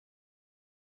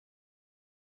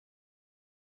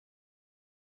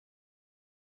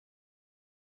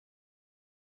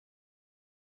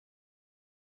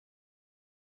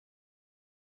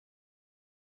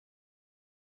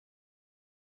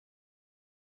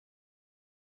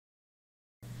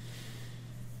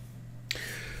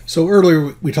So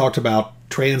earlier we talked about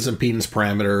transimpedance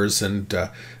parameters and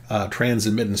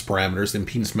transadmittance parameters, the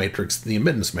impedance matrix, the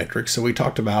admittance matrix. So we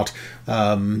talked about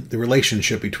the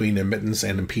relationship between admittance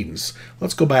and impedance.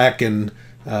 Let's go back and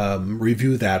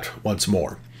review that once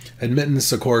more.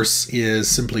 Admittance, of course, is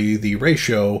simply the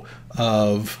ratio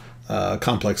of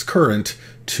complex current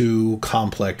to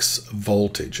complex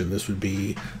voltage, and this would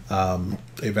be a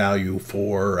value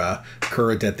for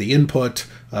current at the input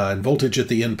and voltage at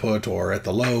the input, or at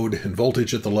the load and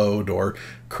voltage at the load, or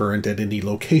current at any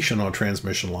location on a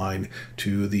transmission line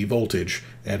to the voltage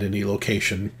at any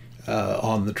location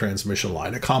on the transmission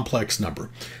line, a complex number.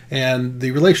 And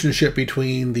the relationship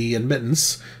between the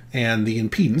admittance and the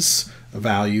impedance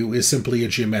value is simply a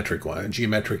geometric one, a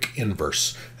geometric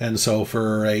inverse. And so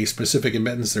for a specific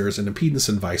admittance, there is an impedance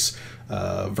and vice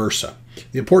versa.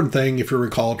 The important thing, if you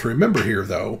recall, to remember here,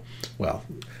 though, well,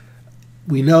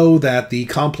 we know that the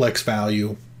complex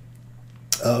value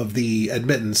of the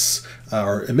admittance,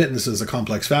 or admittance is a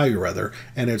complex value rather,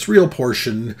 and its real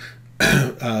portion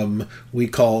we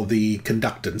call the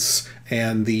conductance,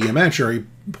 and the imaginary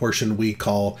portion we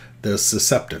call the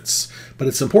susceptance. But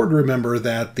it's important to remember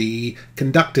that the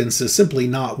conductance is simply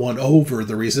not 1 over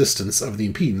the resistance of the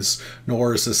impedance,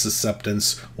 nor is the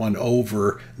susceptance 1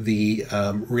 over the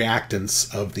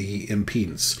reactance of the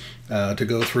impedance. To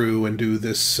go through and do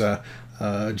this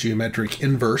geometric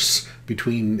inverse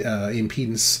between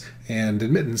impedance and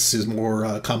admittance is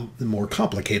more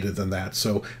complicated than that,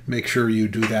 so make sure you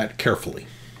do that carefully.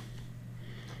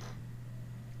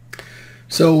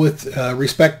 So with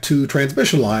respect to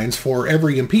transmission lines, for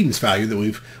every impedance value that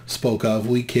we've spoke of,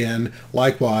 we can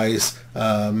likewise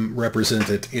represent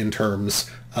it in terms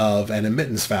of an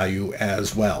admittance value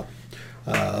as well.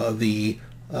 The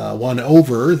 1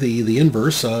 over the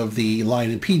inverse of the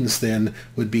line impedance then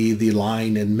would be the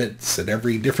line admittance. At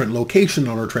every different location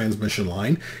on our transmission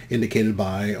line, indicated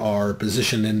by our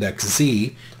position index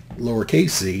Z,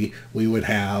 lowercase z, we would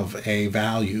have a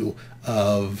value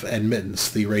of admittance,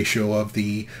 the ratio of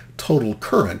the total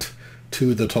current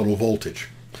to the total voltage.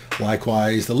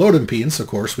 Likewise, the load impedance, of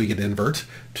course, we could invert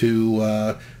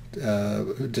to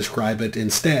describe it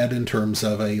instead in terms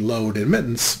of a load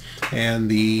admittance,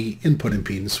 and the input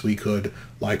impedance we could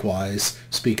likewise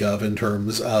speak of in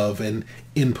terms of an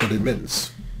input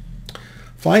admittance.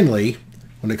 Finally,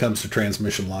 when it comes to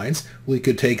transmission lines, we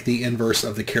could take the inverse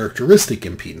of the characteristic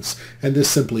impedance, and this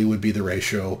simply would be the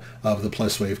ratio of the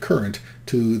plus wave current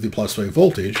to the plus wave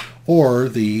voltage, or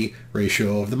the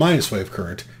ratio of the minus wave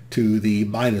current to the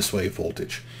minus wave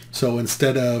voltage. So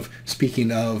instead of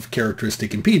speaking of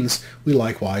characteristic impedance, we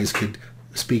likewise could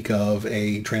speak of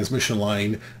a transmission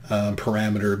line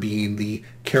parameter being the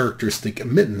characteristic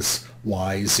admittance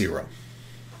Y0.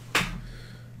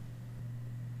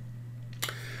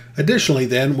 Additionally,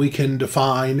 then, we can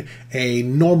define a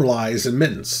normalized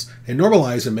admittance. A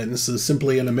normalized admittance is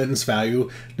simply an admittance value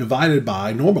divided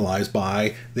by, normalized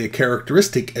by, the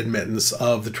characteristic admittance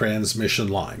of the transmission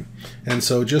line. And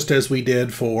so just as we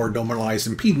did for normalized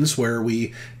impedance, where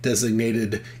we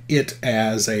designated it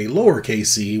as a lowercase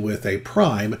c with a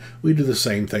prime, we do the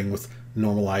same thing with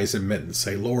normalized admittance,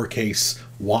 a lowercase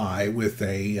y with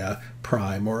a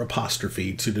prime or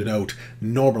apostrophe to denote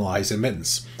normalized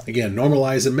admittance. Again,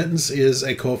 normalized admittance is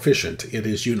a coefficient. It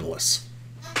is unitless.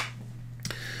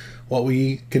 What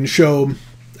we can show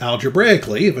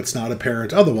algebraically, if it's not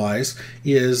apparent otherwise,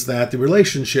 is that the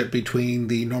relationship between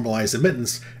the normalized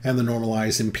admittance and the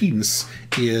normalized impedance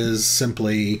is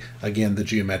simply, again, the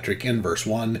geometric inverse.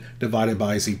 1 divided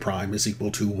by z prime is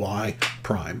equal to y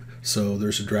prime. So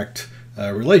there's a direct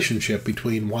relationship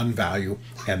between one value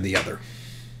and the other.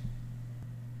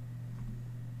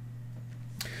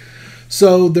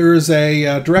 So there's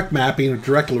a direct mapping, a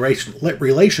direct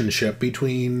relationship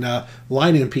between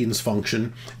line impedance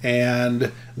function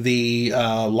and the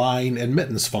line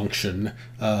admittance function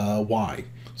y.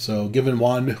 So given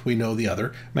one, we know the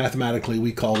other. Mathematically,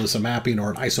 we call this a mapping or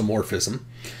an isomorphism.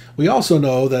 We also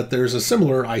know that there's a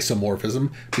similar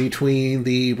isomorphism between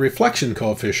the reflection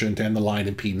coefficient and the line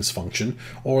impedance function,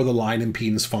 or the line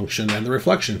impedance function and the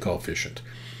reflection coefficient.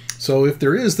 So if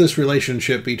there is this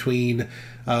relationship between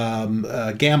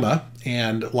gamma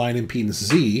and line impedance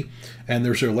z, and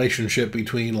there's a relationship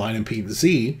between line impedance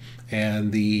z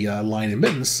and the line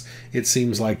admittance, it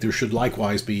seems like there should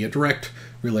likewise be a direct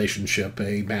relationship,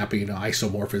 a mapping, an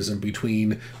isomorphism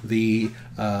between the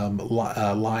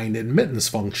line admittance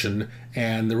function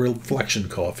and the reflection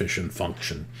coefficient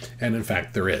function. And in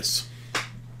fact, there is.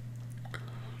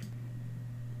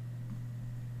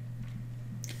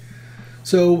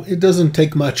 So it doesn't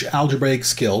take much algebraic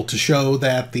skill to show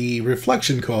that the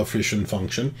reflection coefficient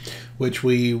function, which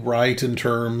we write in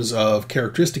terms of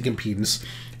characteristic impedance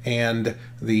and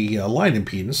the line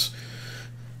impedance,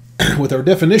 with our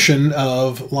definition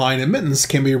of line admittance,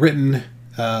 can be written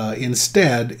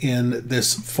instead in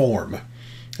this form.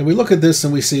 And we look at this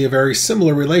and we see a very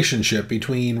similar relationship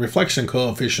between reflection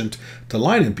coefficient to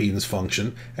line impedance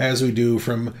function as we do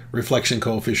from reflection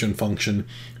coefficient function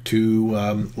to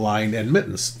line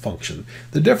admittance function.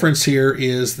 The difference here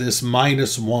is this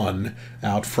 -1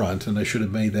 out front, and I should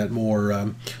have made that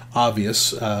more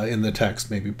obvious in the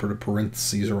text, maybe put a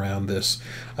parentheses around this.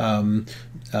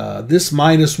 This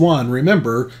 -1,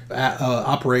 remember,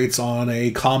 operates on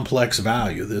a complex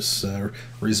value. This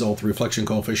result, reflection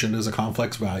coefficient, is a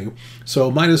complex value. So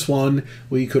 -1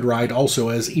 we could write also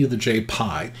as e to the j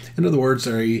pi. In other words,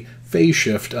 a phase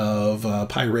shift of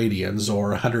pi radians,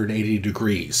 or 180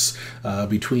 degrees,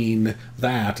 between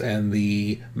that and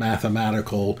the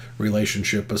mathematical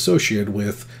relationship associated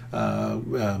with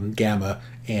gamma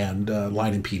and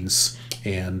line impedance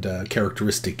and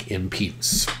characteristic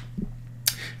impedance.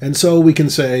 And so we can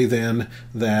say then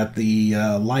that the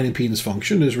line impedance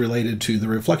function is related to the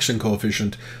reflection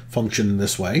coefficient function in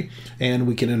this way, and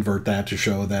we can invert that to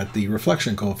show that the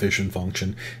reflection coefficient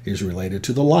function is related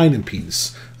to the line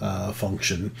impedance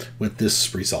function with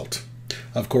this result.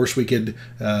 Of course, we could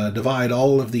divide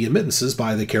all of the admittances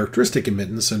by the characteristic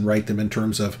admittance and write them in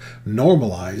terms of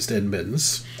normalized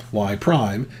admittance, y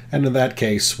prime, and in that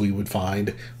case we would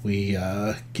find we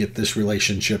get this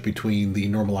relationship between the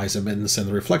normalized admittance and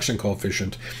the reflection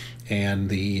coefficient, and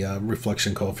the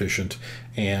reflection coefficient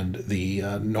and the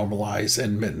normalized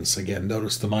admittance. Again,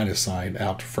 notice the minus sign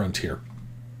out front here.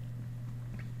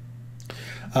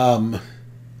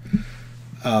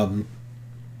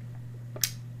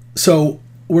 So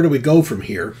where do we go from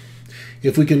here?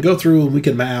 If we can go through and we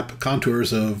can map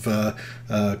contours of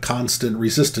constant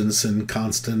resistance and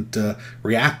constant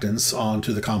reactance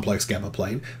onto the complex gamma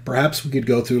plane, perhaps we could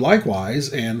go through likewise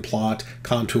and plot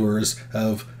contours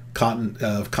of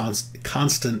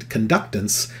constant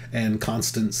conductance and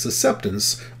constant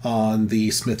susceptance on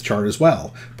the Smith chart as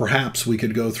well. Perhaps we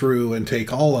could go through and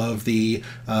take all of the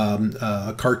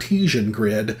Cartesian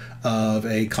grid of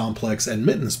a complex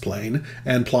admittance plane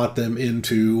and plot them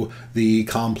into the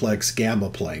complex gamma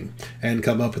plane and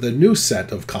come up with a new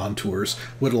set of contours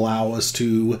would allow us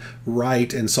to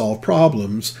write and solve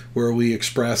problems where we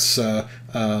express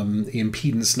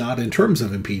impedance not in terms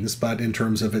of impedance but in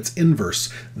terms of its inverse,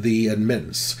 the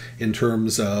admittance, in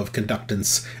terms of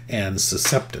conductance and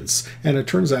susceptance. And it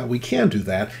turns out we can do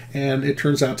that, and it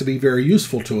turns out to be very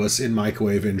useful to us in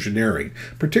microwave engineering,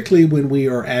 particularly when we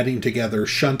are adding together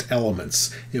shunt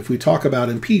elements. If we talk about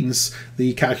impedance,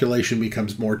 the calculation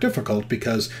becomes more difficult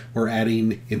because we're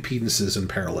adding impedances in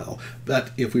parallel.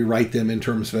 But if we write them in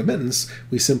terms of admittance,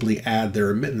 we simply add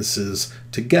their admittances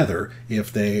together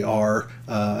if they are,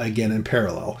 again, in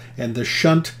parallel. And the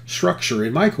shunt structure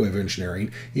in microwave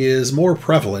engineering is more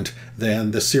prevalent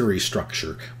than the series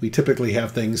structure. We typically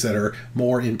have things that are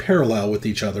more in parallel with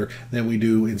each other than we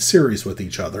do in series with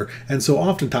each other. And so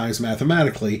oftentimes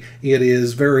mathematically it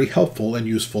is very helpful and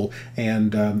useful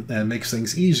and makes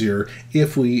things easier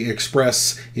if we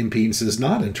express impedances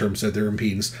not in terms of their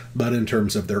impedance but in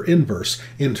terms of their inverse,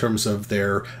 in terms of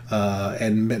their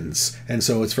admittance. And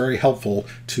so it's very helpful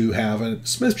to have a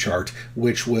Smith chart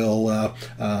which will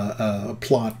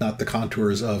plot not the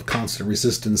contours of constant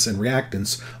resistance and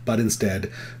reactance, but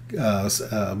instead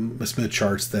Smith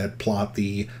charts that plot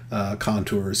the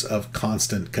contours of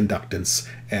constant conductance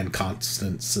and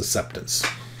constant susceptance.